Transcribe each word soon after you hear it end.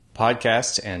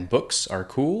Podcasts and books are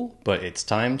cool, but it's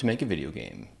time to make a video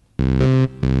game.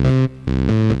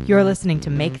 You're listening to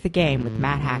Make the Game with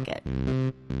Matt Hackett.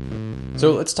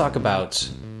 So let's talk about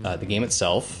the game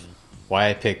itself, why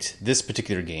I picked this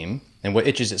particular game, and what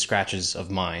itches it scratches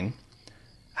of mine,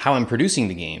 how I'm producing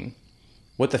the game,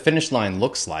 what the finish line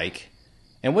looks like,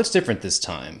 and what's different this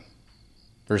time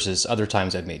versus other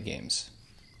times I've made games.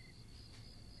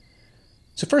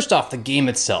 So first off, the game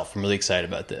itself. I'm really excited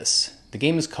about this. The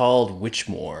game is called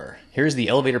Witchmore. Here's the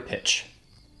elevator pitch.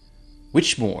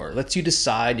 Witchmore lets you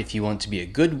decide if you want to be a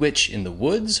good witch in the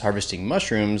woods harvesting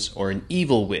mushrooms or an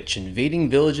evil witch invading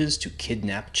villages to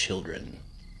kidnap children.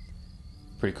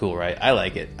 Pretty cool, right? I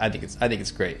like it. I think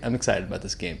it's great. I'm excited about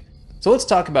this game. So let's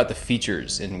talk about the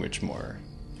features in Witchmore.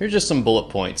 Here's just some bullet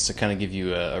points to kind of give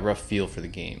you a rough feel for the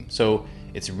game. So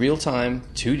it's real-time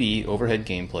 2D overhead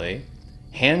gameplay,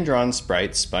 hand-drawn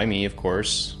sprites by me, of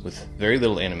course, with very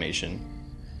little animation.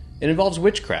 It involves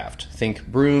witchcraft. Think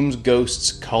brooms,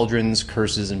 ghosts, cauldrons,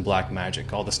 curses, and black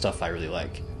magic. All the stuff I really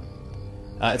like.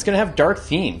 It's going to have dark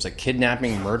themes like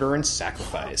kidnapping, murder, and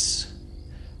sacrifice.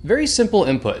 Very simple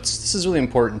inputs. This is really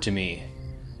important to me.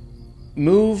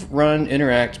 Move, run,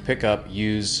 interact, pick up,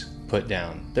 use, put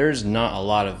down. There's not a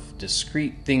lot of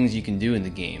discrete things you can do in the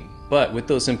game, but with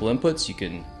those simple inputs, you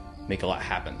can make a lot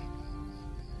happen.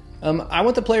 I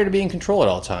want the player to be in control at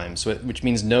all times, which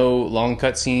means no long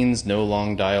cutscenes, no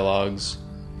long dialogues.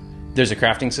 There's a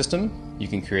crafting system. You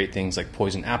can create things like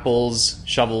poison apples,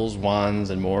 shovels, wands,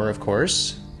 and more, of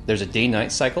course. There's a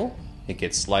day-night cycle. It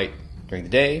gets light during the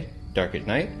day, dark at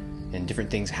night, and different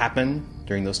things happen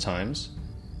during those times.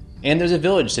 And there's a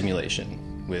village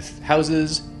simulation with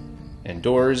houses and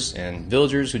doors and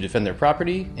villagers who defend their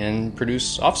property and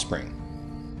produce offspring.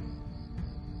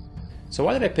 So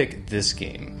why did I pick this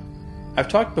game? I've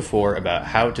talked before about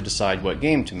how to decide what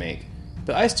game to make,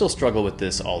 but I still struggle with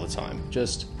this all the time.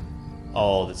 Just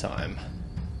all the time.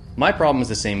 My problem is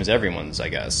the same as everyone's, I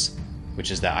guess, which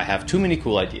is that I have too many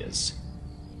cool ideas.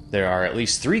 There are at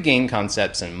least 3 game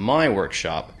concepts in my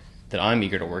workshop that I'm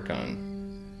eager to work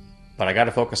on, but I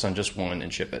gotta focus on just one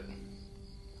and ship it.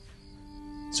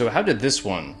 So how did this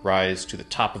one rise to the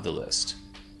top of the list?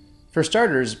 For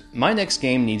starters, my next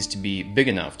game needs to be big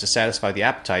enough to satisfy the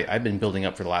appetite I've been building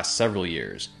up for the last several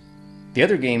years. The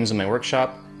other games in my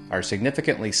workshop are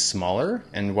significantly smaller,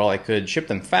 and while I could ship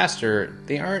them faster,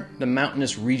 they aren't the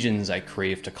mountainous regions I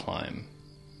crave to climb.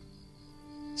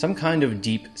 Some kind of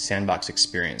deep sandbox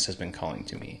experience has been calling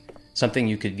to me. Something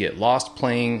you could get lost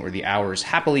playing where the hours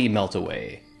happily melt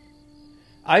away.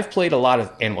 I've played a lot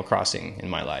of Animal Crossing in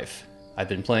my life. I've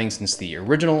been playing since the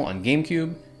original on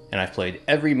GameCube, and I've played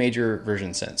every major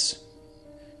version since.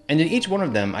 And in each one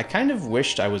of them, I kind of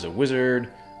wished I was a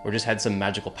wizard or just had some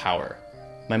magical power.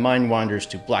 My mind wanders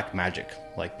to black magic,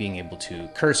 like being able to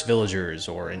curse villagers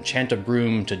or enchant a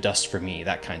broom to dust for me,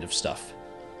 that kind of stuff.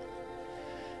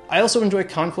 I also enjoy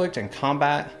conflict and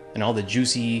combat and all the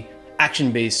juicy,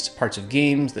 action-based parts of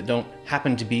games that don't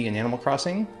happen to be in Animal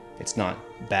Crossing. It's not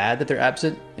bad that they're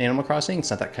absent in Animal Crossing, it's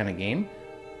not that kind of game.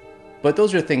 But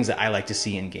those are things that I like to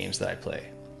see in games that I play.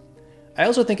 I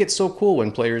also think it's so cool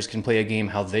when players can play a game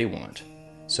how they want.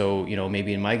 So,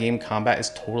 maybe in my game, combat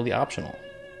is totally optional.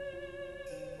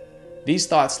 These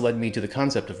thoughts led me to the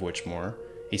concept of Witchmore,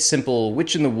 a simple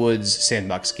witch-in-the-woods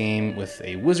sandbox game with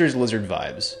a wizard's lizard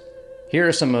vibes. Here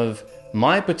are some of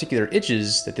my particular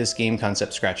itches that this game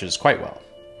concept scratches quite well.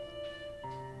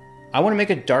 I want to make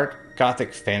a dark,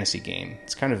 gothic fantasy game.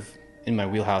 It's kind of in my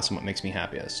wheelhouse and what makes me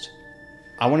happiest.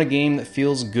 I want a game that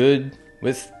feels good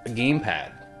with a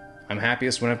gamepad. I'm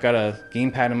happiest when I've got a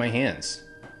gamepad in my hands.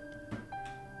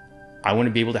 I want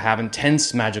to be able to have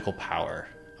intense magical power.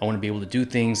 I want to be able to do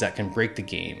things that can break the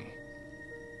game.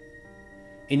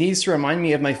 It needs to remind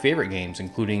me of my favorite games,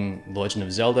 including The Legend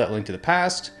of Zelda: A Link to the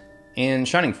Past and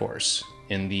Shining Force,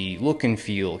 in the look and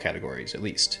feel categories at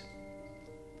least.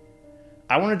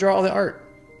 I want to draw all the art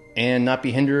and not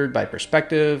be hindered by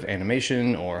perspective,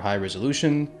 animation, or high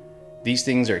resolution. These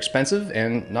things are expensive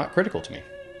and not critical to me.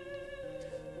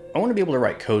 I want to be able to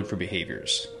write code for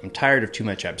behaviors. I'm tired of too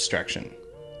much abstraction.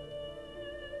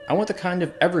 I want the kind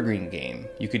of evergreen game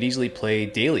you could easily play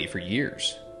daily for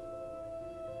years.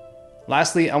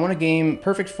 Lastly, I want a game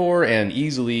perfect for and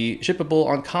easily shippable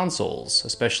on consoles,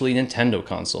 especially Nintendo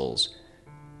consoles.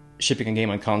 Shipping a game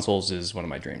on consoles is one of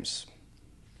my dreams.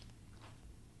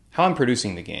 How I'm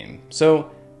producing the game. So,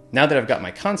 now that I've got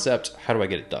my concept, how do I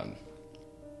get it done?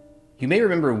 You may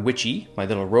remember Witchy, my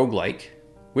little roguelike.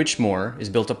 Witchmore is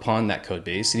built upon that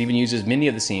codebase and even uses many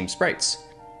of the same sprites.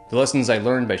 The lessons I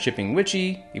learned by shipping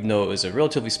Witchy, even though it was a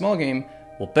relatively small game,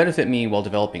 will benefit me while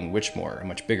developing Witchmore, a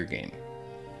much bigger game.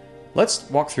 Let's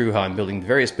walk through how I'm building the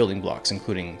various building blocks,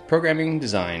 including programming,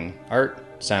 design, art,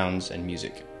 sounds, and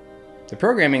music. The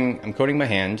programming, I'm coding by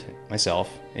hand,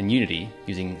 myself, in Unity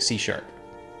using C#.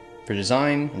 For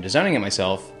design, I'm designing it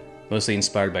myself, mostly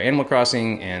inspired by Animal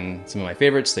Crossing and some of my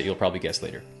favorites that you'll probably guess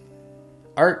later.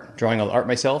 Art, drawing all the art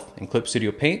myself in Clip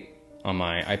Studio Paint on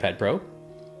my iPad Pro.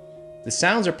 The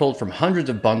sounds are pulled from hundreds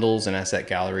of bundles and asset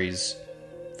galleries,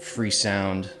 free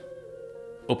sound,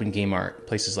 open game art,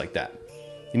 places like that.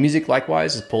 The music,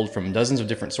 likewise, is pulled from dozens of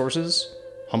different sources,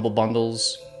 humble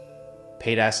bundles,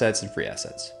 paid assets, and free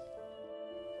assets.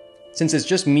 Since it's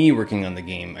just me working on the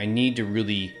game, I need to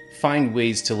really find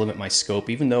ways to limit my scope,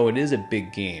 even though it is a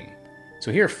big game. So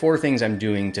here are 4 things I'm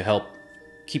doing to help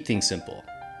keep things simple.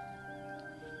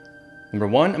 Number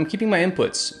 1, I'm keeping my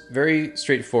inputs very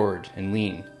straightforward and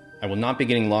lean. I will not be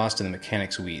getting lost in the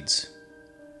mechanics weeds.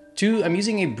 2, I'm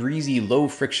using a breezy,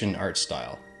 low-friction art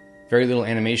style. Very little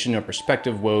animation or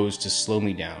perspective woes to slow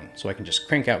me down, so I can just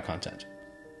crank out content.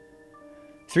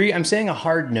 3, I'm saying a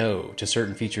hard no to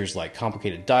certain features like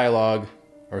complicated dialogue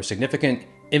or significant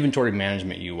inventory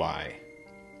management UI.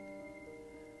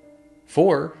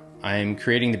 4, I'm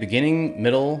creating the beginning,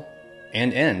 middle,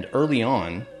 and end early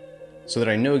on so that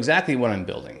I know exactly what I'm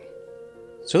building.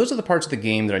 So those are the parts of the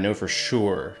game that I know for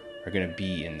sure are going to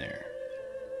be in there.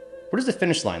 What does the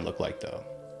finish line look like, though?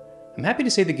 I'm happy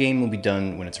to say the game will be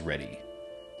done when it's ready.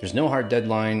 There's no hard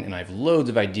deadline, and I have loads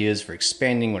of ideas for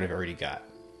expanding what I've already got.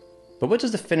 But what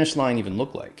does the finish line even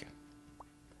look like?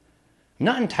 I'm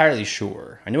not entirely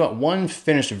sure. I know what one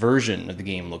finished version of the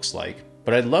game looks like,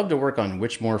 but I'd love to work on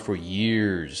Witchmore for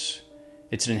years.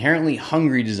 It's an inherently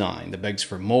hungry design that begs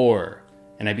for more,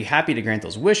 and I'd be happy to grant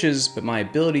those wishes, but my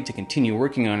ability to continue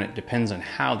working on it depends on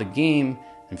how the game,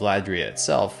 and Vladria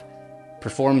itself,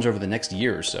 performs over the next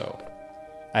year or so.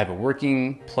 I have a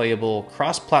working, playable,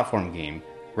 cross-platform game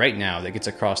right now that gets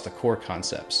across the core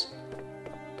concepts.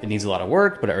 It needs a lot of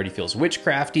work, but it already feels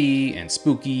witchcrafty and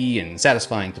spooky and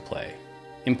satisfying to play.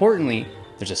 Importantly,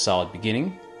 there's a solid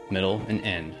beginning, middle, and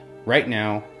end, right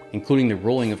now, including the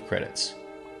rolling of credits.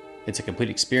 It's a complete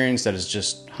experience that is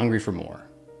just hungry for more.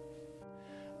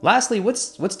 Lastly,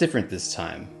 what's different this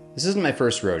time? This isn't my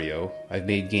first rodeo. I've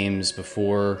made games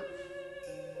before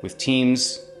with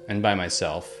teams and by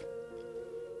myself.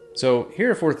 So here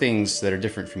are 4 things that are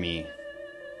different for me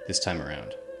this time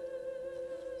around.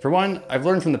 For one, I've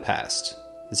learned from the past.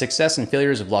 The success and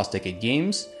failures of Lost Decade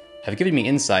games have given me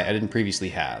insight I didn't previously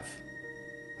have.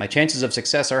 My chances of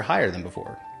success are higher than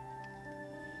before.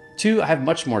 2, I have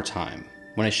much more time.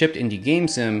 When I shipped Indie Game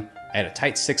Sim, I had a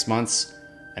tight 6 months,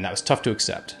 and that was tough to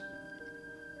accept.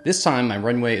 This time, my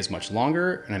runway is much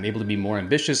longer, and I'm able to be more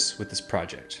ambitious with this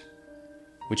project,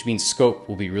 which means scope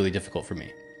will be really difficult for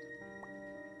me.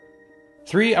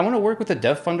 3, I want to work with a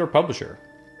dev fund or publisher.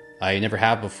 I never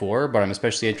have before, but I'm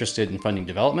especially interested in funding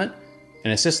development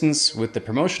and assistance with the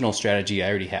promotional strategy I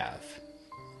already have.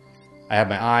 I have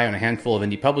my eye on a handful of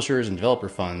indie publishers and developer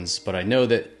funds, but I know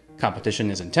that competition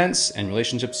is intense and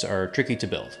relationships are tricky to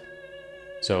build.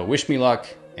 So wish me luck,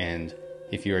 and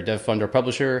if you're a dev fund or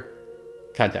publisher,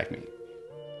 contact me.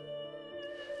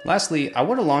 Lastly, I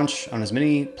want to launch on as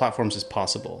many platforms as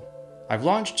possible. I've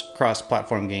launched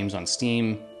cross-platform games on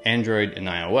Steam, Android, and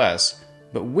iOS,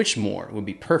 but Witchmore would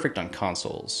be perfect on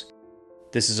consoles.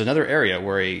 This is another area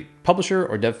where a publisher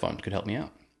or dev fund could help me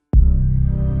out.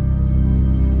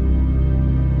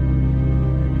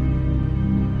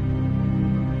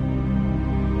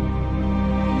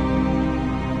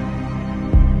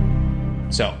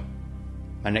 So,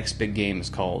 my next big game is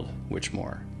called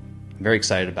Witchmore. I'm very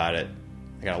excited about it.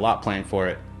 I got a lot planned for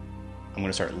it. I'm going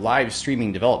to start live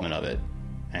streaming development of it,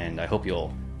 and I hope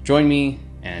you'll join me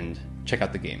and check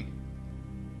out the game.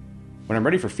 When I'm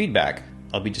ready for feedback,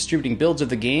 I'll be distributing builds of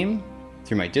the game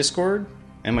through my Discord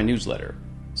and my newsletter.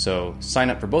 So sign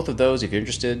up for both of those if you're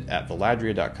interested at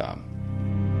Vladria.com.